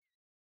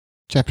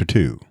Chapter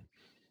 2.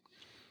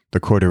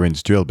 The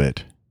Quarter-Inch Drill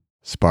Bit,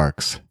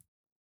 Sparks,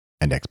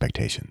 and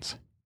Expectations.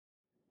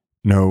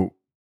 No,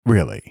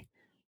 really,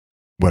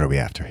 what are we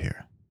after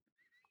here?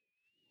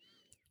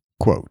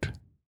 Quote,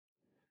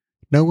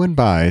 "No one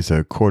buys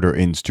a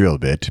quarter-inch drill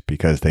bit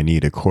because they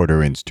need a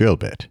quarter-inch drill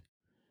bit.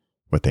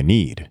 What they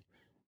need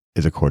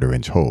is a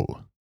quarter-inch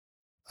hole."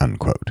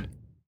 Unquote.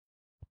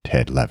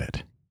 Ted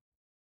Levitt.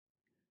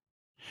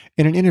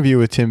 In an interview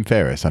with Tim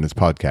Ferriss on his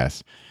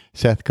podcast,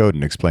 Seth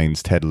Godin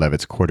explains Ted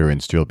Levitt's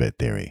quarter-inch drill bit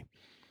theory.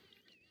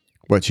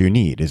 What you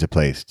need is a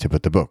place to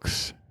put the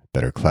books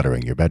that are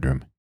cluttering your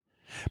bedroom.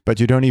 But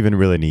you don't even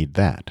really need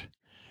that.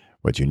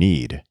 What you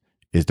need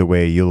is the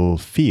way you'll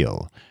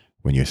feel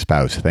when your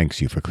spouse thanks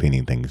you for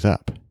cleaning things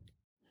up.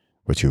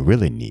 What you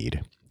really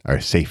need are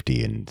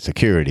safety and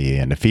security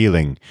and a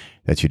feeling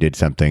that you did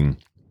something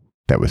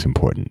that was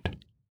important.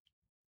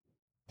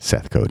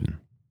 Seth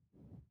Godin.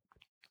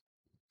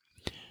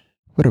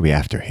 What are we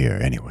after here,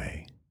 anyway?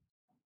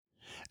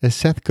 As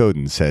Seth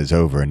Godin says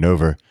over and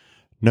over,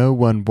 no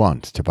one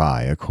wants to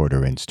buy a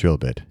quarter-inch drill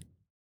bit.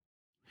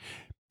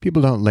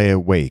 People don't lay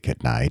awake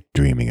at night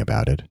dreaming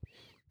about it.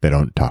 They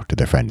don't talk to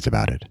their friends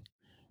about it.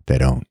 They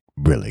don't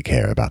really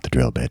care about the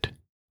drill bit.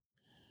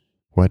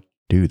 What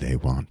do they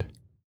want?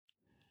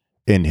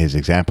 In his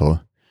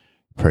example,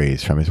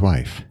 praise from his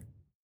wife,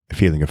 a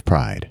feeling of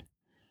pride,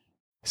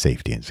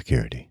 safety and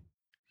security.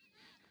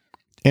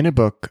 In a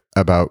book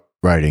about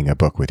writing a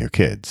book with your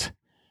kids,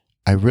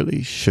 I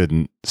really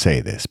shouldn't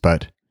say this,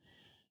 but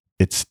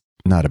it's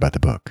not about the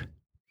book.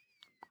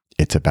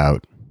 It's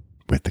about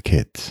with the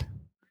kids.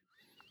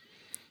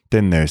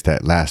 Then there's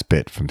that last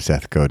bit from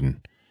Seth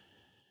Godin.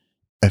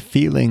 A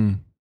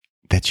feeling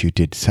that you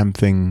did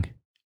something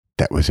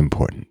that was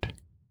important.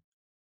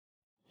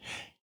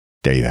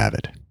 There you have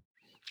it.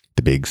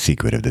 The big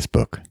secret of this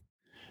book.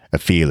 A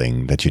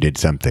feeling that you did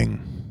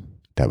something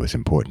that was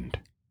important.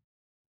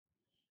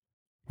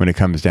 When it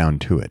comes down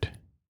to it,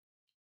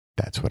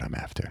 that's what I'm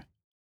after.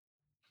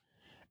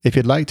 If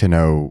you'd like to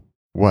know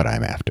what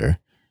I'm after,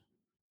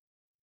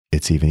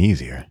 it's even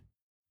easier.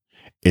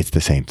 It's the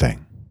same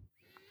thing.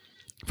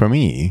 For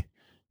me,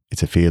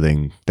 it's a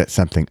feeling that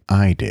something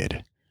I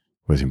did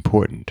was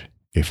important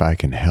if I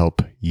can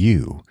help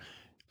you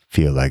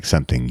feel like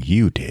something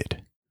you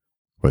did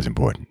was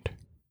important.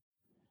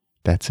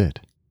 That's it.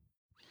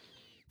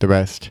 The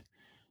rest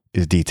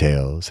is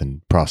details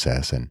and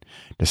process and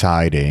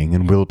deciding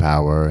and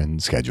willpower and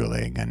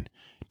scheduling and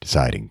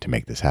deciding to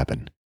make this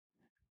happen.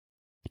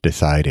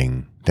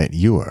 Deciding that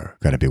you're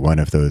going to be one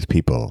of those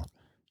people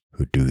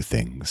who do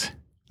things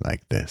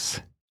like this.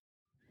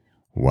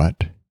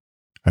 What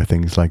are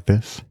things like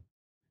this?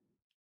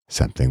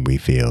 Something we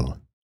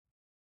feel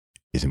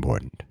is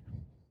important.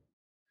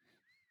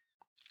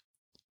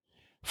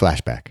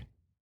 Flashback.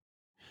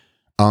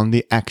 On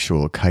the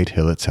actual Kite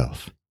Hill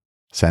itself,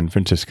 San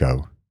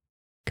Francisco,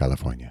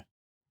 California.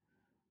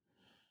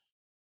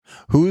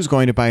 "Who's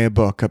going to buy a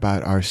book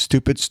about our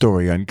stupid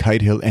story on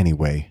Kite Hill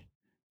anyway?"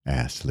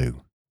 asked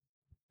Lou.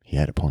 He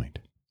had a point.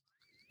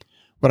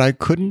 What I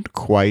couldn't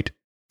quite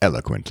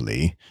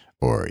eloquently,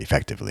 or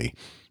effectively,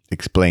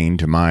 explain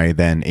to my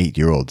then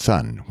 8-year-old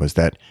son was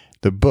that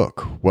the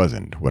book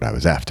wasn't what I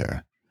was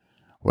after.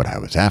 What I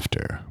was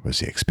after was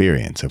the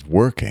experience of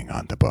working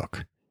on the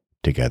book,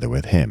 together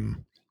with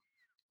him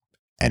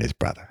and his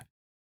brother.